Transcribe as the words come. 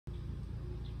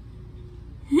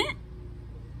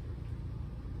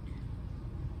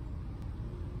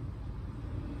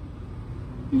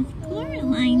It's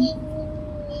Coraline.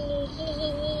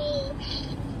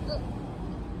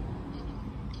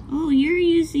 Oh, you're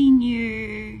using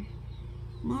your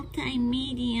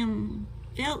multi-medium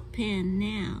felt pen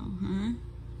now, huh?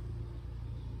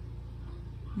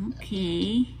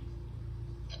 Okay.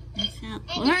 That's how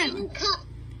Coraline.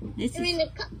 This is,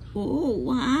 oh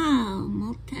wow,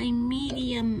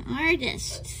 multi-medium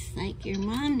artist like your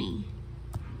mommy.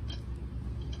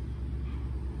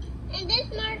 And this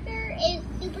marker is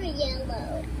super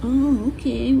yellow. Oh,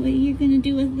 okay. What are you gonna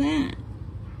do with that?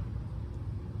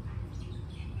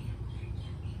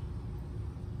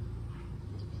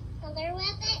 Color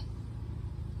with it.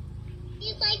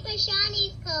 It's like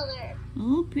Shawnee's color.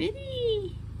 Oh,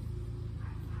 pretty.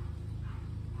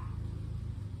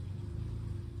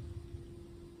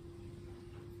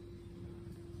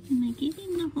 Am I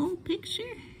getting the whole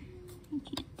picture? I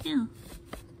can't tell.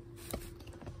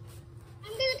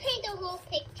 I'm gonna paint the whole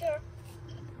picture.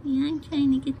 Yeah, I'm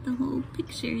trying to get the whole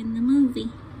picture in the movie.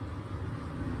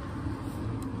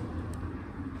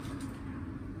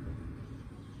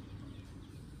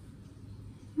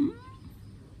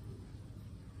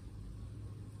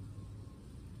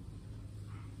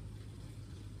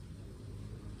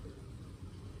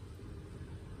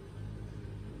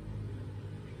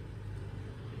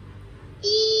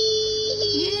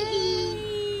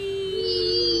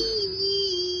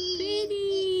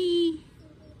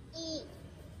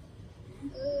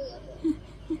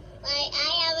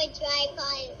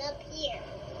 Up here.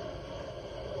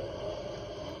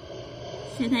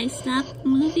 Should I stop the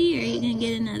movie, or are you going to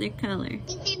get another color?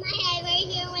 It's in my head right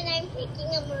here when I'm picking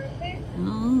a marker.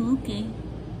 Oh, okay.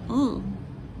 Oh,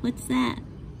 what's that?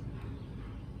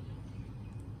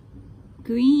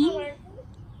 Green?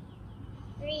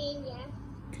 Green, yeah.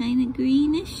 Kind of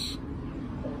greenish?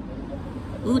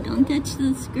 Oh, don't touch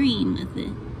the screen with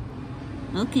it.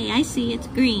 Okay, I see it's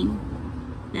green.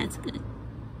 That's good.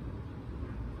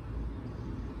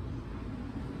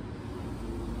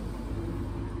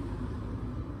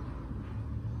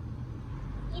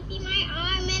 You see my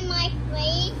arm and my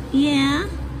face? Yeah,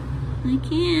 I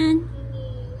can.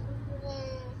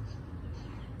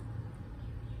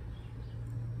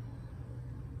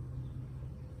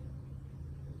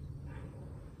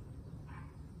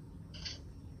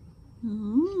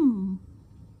 Oh.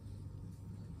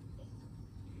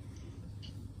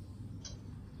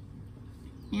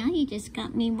 Now you just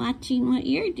got me watching what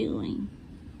you're doing.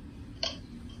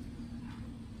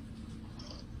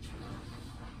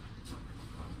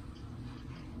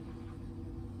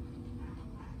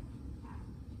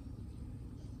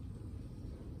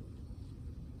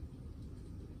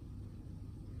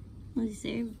 Was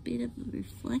there a bit of a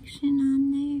reflection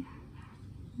on there?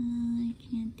 I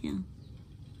can't tell.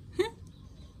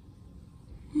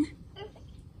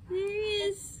 There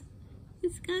is.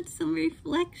 It's got some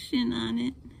reflection on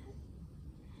it.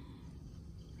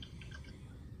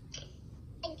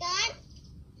 I got.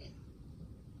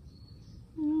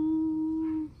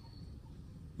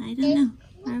 I don't know.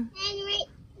 Right.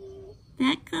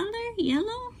 That color?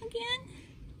 Yellow again?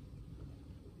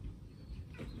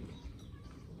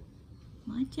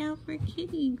 Watch out for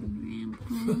Kitty,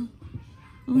 Grandpa.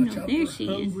 Oh no, there she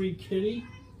is. Hungry kitty.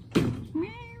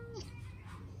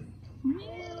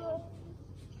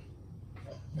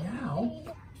 Now,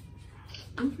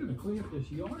 who's gonna clean up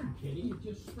this yard, kitty? It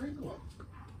just sprinkled.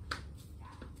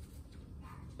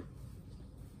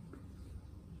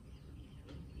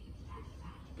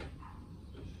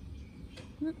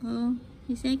 Uh-oh.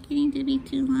 Is that getting to be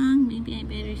too long? Maybe I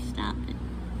better stop it.